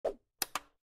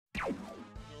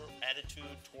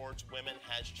attitude towards women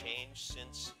has changed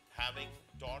since having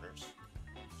daughters?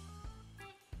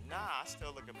 Nah, I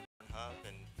still look at Pornhub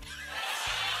and...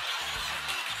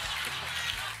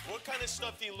 What kind of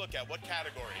stuff do you look at? What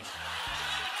categories?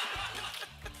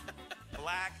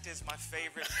 Blacked is my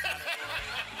favorite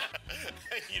category.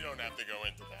 You don't have to go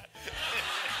into that.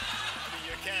 I mean,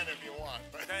 you can if you want.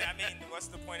 But... I mean, what's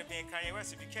the point of being Kanye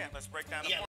West if you can't? Let's break down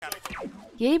the porn category.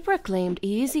 Ye proclaimed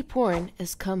Yeezy porn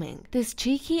is coming. This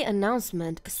cheeky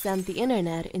announcement sent the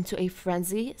internet into a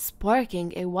frenzy,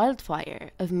 sparking a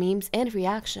wildfire of memes and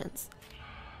reactions.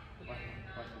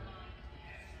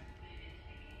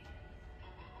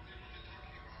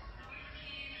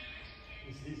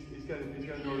 He's got to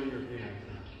go to your hand.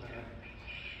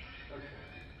 Okay.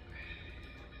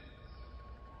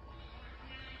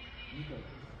 You go.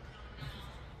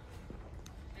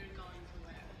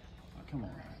 Oh, come on.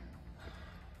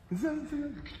 Is that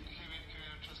good?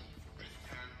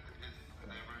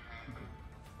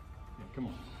 Yeah, come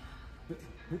on.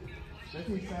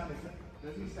 Doesn't he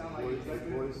sound like the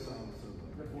voice sounds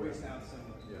similar? The voice sounds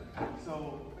similar. Yeah. So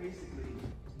basically,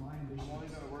 my ambition. I'm only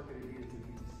going to work at Adidas if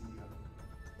he's the CEO.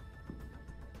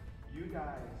 You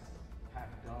guys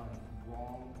have done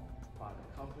wrong by the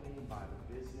company, by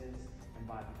the business, and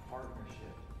by the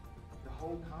partnership. The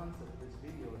whole concept of this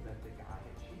video is that the guy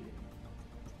had cheated.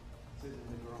 So then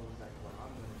the girl was like, well,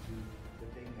 I'm going to do the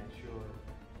thing that's your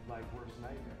worst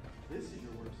nightmare. This is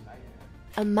your worst nightmare.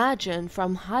 Imagine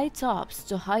from high tops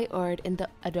to high art in the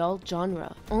adult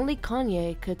genre. Only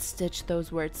Kanye could stitch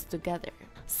those words together.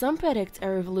 Some predict a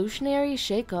revolutionary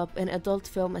shakeup in adult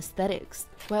film aesthetics,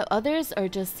 while others are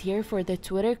just here for the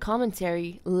Twitter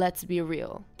commentary, let's be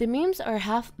real. The memes are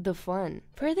half the fun.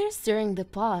 Further stirring the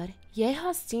pot, Ye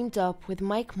has teamed up with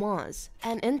Mike Moz,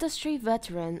 an industry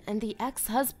veteran and the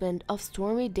ex-husband of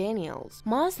Stormy Daniels.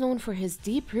 Moz, known for his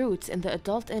deep roots in the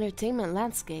adult entertainment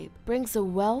landscape, brings a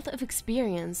wealth of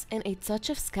experience and a touch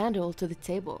of scandal to the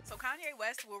table. So Kanye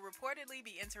West will reportedly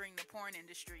be entering the porn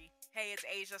industry. Hey, it's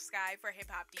Asia Sky for Hip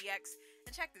Hop DX,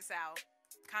 and check this out.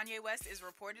 Kanye West is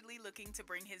reportedly looking to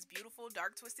bring his beautiful,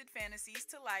 dark, twisted fantasies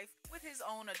to life with his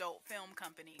own adult film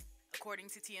company. According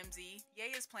to TMZ,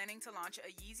 Ye is planning to launch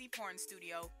a Yeezy porn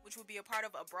studio, which will be a part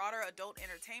of a broader adult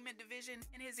entertainment division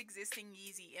in his existing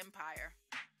Yeezy empire.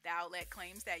 The outlet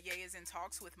claims that Ye is in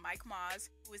talks with Mike Moz,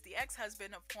 who is the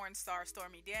ex-husband of porn star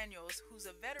Stormy Daniels, who's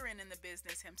a veteran in the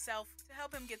business himself, to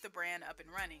help him get the brand up and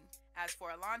running. As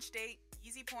for a launch date,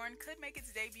 Yeezy porn could make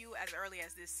its debut as early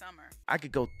as this summer. I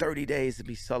could go 30 days to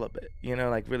be celibate, you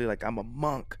know, really I'm a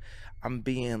monk. I'm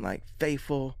being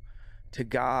faithful to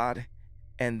God.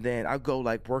 And then I'll go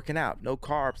working out, no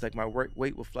carbs, my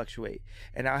weight will fluctuate.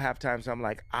 And I'll have times I'm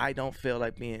I don't feel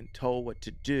like being told what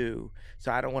to do.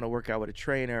 So I don't want to work out with a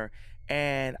trainer.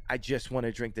 And I just want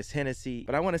to drink this Hennessy.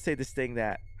 But I want to say this thing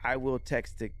that I will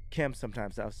text to Kim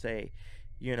sometimes. I'll say,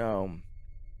 you know,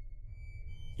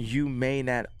 you may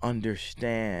not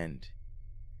understand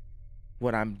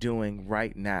what I'm doing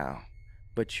right now,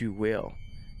 but you will.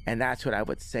 And that's what I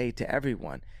would say to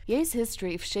everyone. Ye's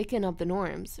history of shaking up the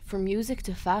norms, from music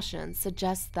to fashion,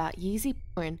 suggests that Yeezy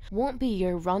porn won't be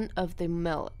your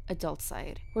run-of-the-mill adult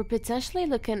side. We're potentially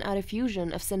looking at a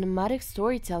fusion of cinematic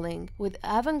storytelling with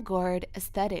avant-garde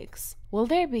aesthetics. Will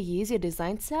there be Yeezy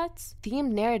design sets?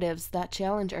 Themed narratives that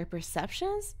challenge our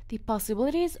perceptions? The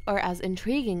possibilities are as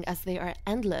intriguing as they are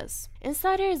endless.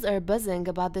 Insiders are buzzing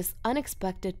about this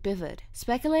unexpected pivot,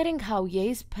 speculating how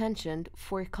Ye's penchant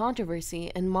for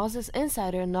controversy and Moz's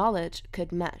insider knowledge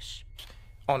could mesh.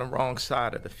 On the wrong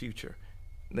side of the future.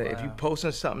 Wow. If you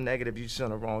posting something negative, you're just on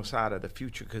the wrong side of the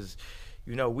future, because,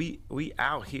 you know, we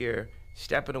out here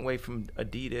stepping away from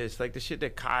Adidas, the shit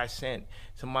that Kai sent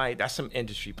somebody. That's some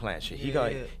industry plant shit. He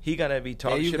gonna be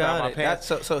talking shit about my pants.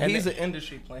 So he's an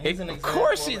industry plant. He's of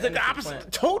course, he's the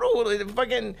opposite. Total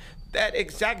fucking that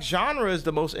exact genre is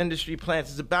the most industry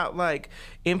plants. It's about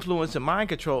influence and mind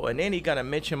control. And then he gonna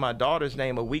mention my daughter's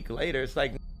name a week later. It's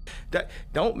that.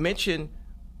 Don't mention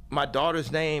my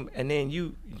daughter's name and then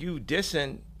you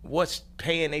dissing what's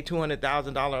paying a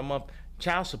 $200,000 a month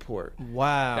child support.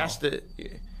 Wow. That's the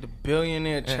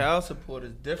billionaire child support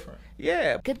is different.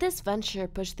 Yeah. Could this venture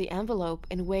push the envelope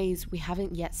in ways we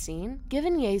haven't yet seen?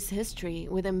 Given Ye's history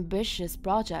with ambitious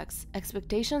projects,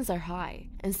 expectations are high,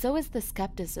 and so is the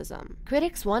skepticism.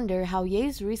 Critics wonder how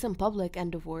Ye's recent public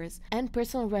endeavors and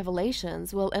personal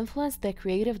revelations will influence the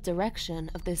creative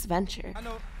direction of this venture. I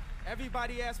know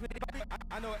everybody asked me.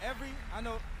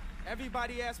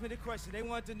 Everybody asked me the question. They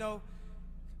wanted to know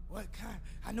what kind.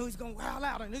 I know he's gonna wild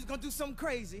out and he's gonna do something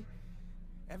crazy.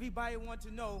 Everybody wanted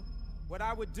to know what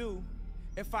I would do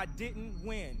if I didn't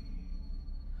win.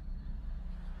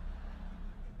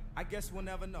 I guess we'll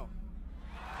never know.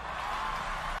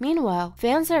 Meanwhile,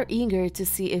 fans are eager to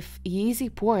see if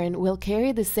Yeezy porn will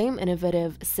carry the same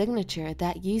innovative signature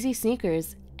that Yeezy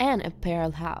sneakers and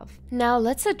apparel have. Now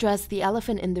let's address the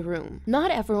elephant in the room.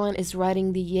 Not everyone is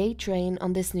riding the Ye train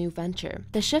on this new venture.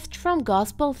 The shift from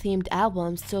gospel-themed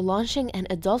albums to launching an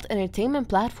adult entertainment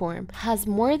platform has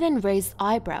more than raised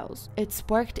eyebrows. It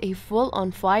sparked a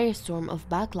full-on firestorm of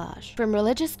backlash. From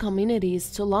religious communities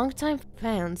to longtime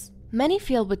fans, many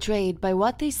feel betrayed by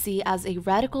what they see as a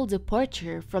radical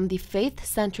departure from the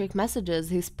faith-centric messages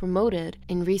he's promoted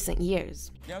in recent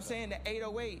years. You know what I'm saying?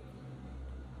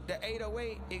 The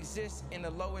 808 exists in the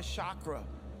lowest chakra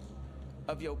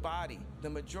of your body. The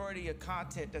majority of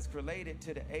content that's related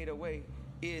to the 808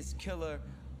 is killer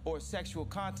or sexual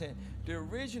content. The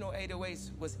original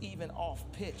 808s was even off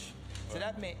pitch. So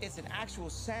that meant it's an actual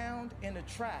sound in the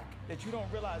track that you don't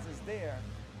realize is there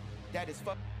that is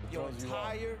fucking your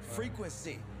entire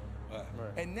frequency.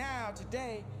 And now,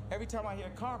 today, every time I hear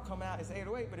a car come out, it's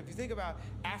 808. But if you think about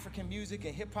African music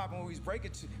and hip hop and what we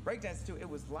breakdance to, it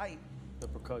was light. The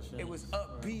percussion. It was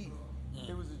upbeat.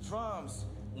 It was the drums.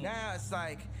 Now it's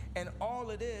like, and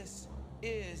all of this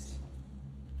is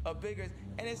a bigger,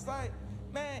 and it's like,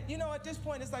 man, you know, at this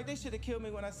point, it's like they should have killed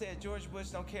me when I said George Bush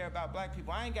don't care about black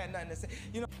people. I ain't got nothing to say.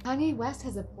 You know, Kanye West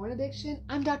has a porn addiction.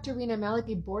 I'm Dr. Rena Malik,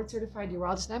 a board-certified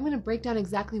urologist, and I'm going to break down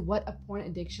exactly what a porn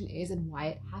addiction is and why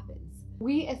it happens.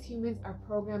 We as humans are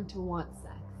programmed to want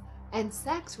sex. And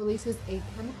sex releases a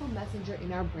chemical messenger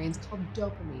in our brains called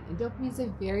dopamine. And dopamine is a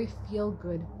very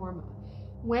feel-good hormone.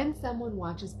 When someone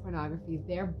watches pornography,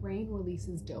 their brain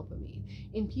releases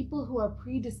dopamine. In people who are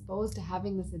predisposed to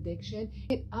having this addiction,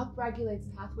 it upregulates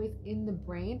pathways in the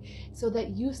brain so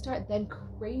that you start then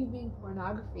craving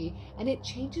pornography, and it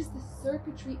changes the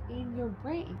circuitry in your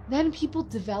brain. Then people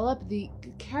develop the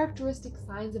characteristic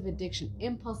signs of addiction: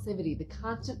 impulsivity, the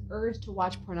constant urge to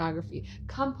watch pornography;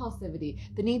 compulsivity,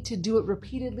 the need to do it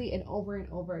repeatedly and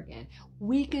over again;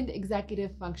 weakened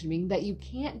executive function, meaning that you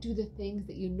can't do the things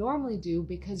that you normally do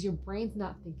because your brain's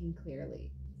not thinking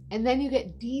clearly. And then you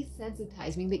get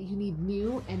desensitized, meaning that you need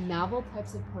new and novel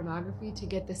types of pornography to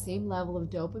get the same level of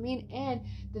dopamine, and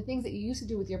the things that you used to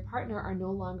do with your partner are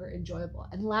no longer enjoyable.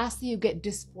 And lastly, you get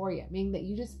dysphoria, meaning that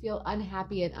you just feel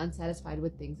unhappy and unsatisfied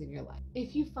with things in your life.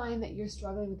 If you find that you're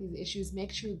struggling with these issues,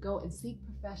 make sure you go and seek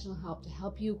professional help to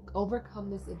help you overcome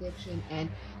this addiction and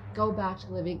go back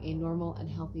to living a normal and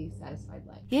healthy, satisfied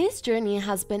life. Ye's journey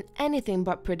has been anything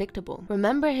but predictable.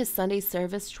 Remember his Sunday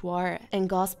service tour and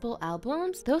gospel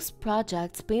albums? Those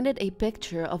projects painted a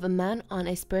picture of a man on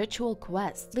a spiritual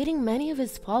quest, leading many of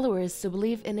his followers to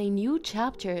believe in a new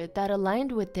chapter that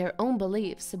aligned with their own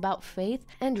beliefs about faith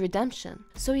and redemption.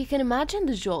 So you can imagine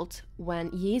the jolt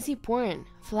when Yeezy porn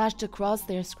flashed across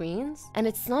their screens. And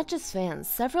it's not just fans.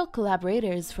 Several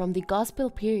collaborators from the gospel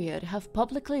period have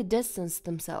publicly distanced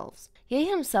themselves. Ye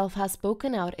himself has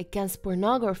spoken out against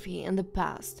pornography in the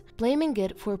past, blaming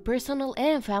it for personal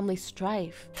and family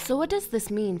strife. So what does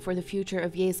this mean for the future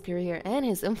of Ye's career and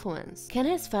his influence? Can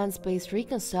his fan base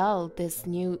reconcile this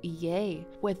new Ye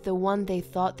with the one they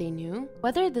thought they knew?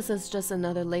 Whether this is just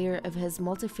another layer of his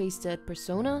multifaceted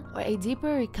persona or a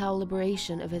deeper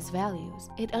recalibration of his values,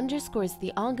 it underscores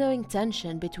the ongoing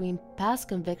tension between past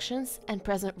convictions and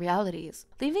present realities,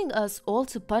 leaving us all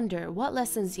to ponder what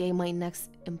lessons Ye might next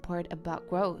impart about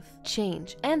growth,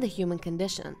 change, and the human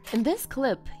condition. In this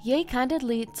clip, Ye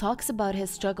candidly talks about his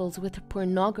struggles with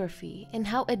pornography and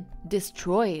how it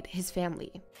destroyed his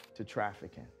family. To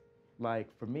trafficking. Like,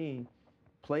 for me,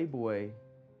 Playboy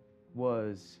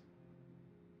was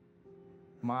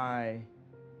my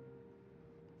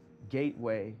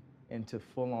gateway into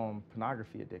full-on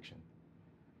pornography addiction.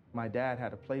 My dad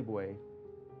had a Playboy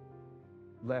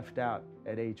left out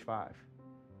at age 5.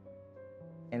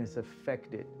 And it's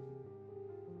affected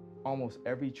almost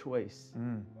every choice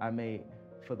I made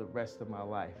for the rest of my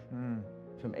life,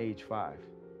 from age 5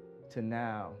 to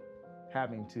now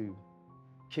having to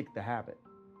kick the habit.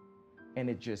 And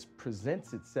it just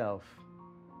presents itself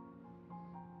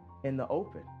in the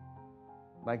open,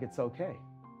 like it's okay.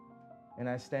 And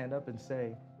I stand up and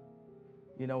say,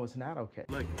 you know, it's not okay.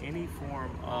 Look, any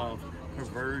form of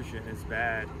perversion is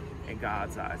bad in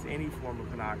God's eyes. Any form of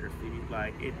pornography,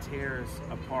 like, it tears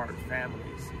apart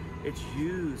families. It's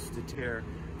used to tear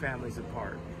families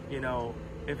apart. You know,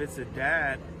 if it's a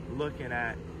dad looking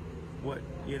at what,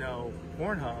 you know,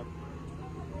 Pornhub,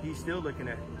 he's still looking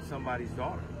at somebody's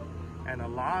daughter. And a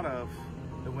lot of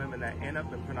the women that end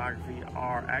up in pornography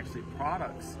are actually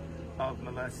products of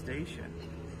molestation.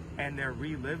 And they're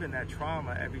reliving that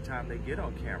trauma every time they get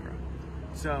on camera.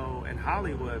 So in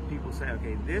Hollywood, people say,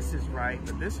 okay, this is right,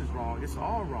 but this is wrong. It's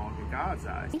all wrong in God's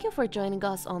eyes. Thank you for joining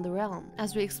us on The Realm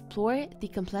as we explore the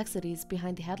complexities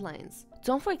behind the headlines.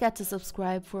 Don't forget to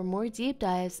subscribe for more deep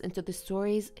dives into the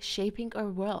stories shaping our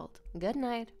world. Good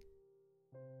night.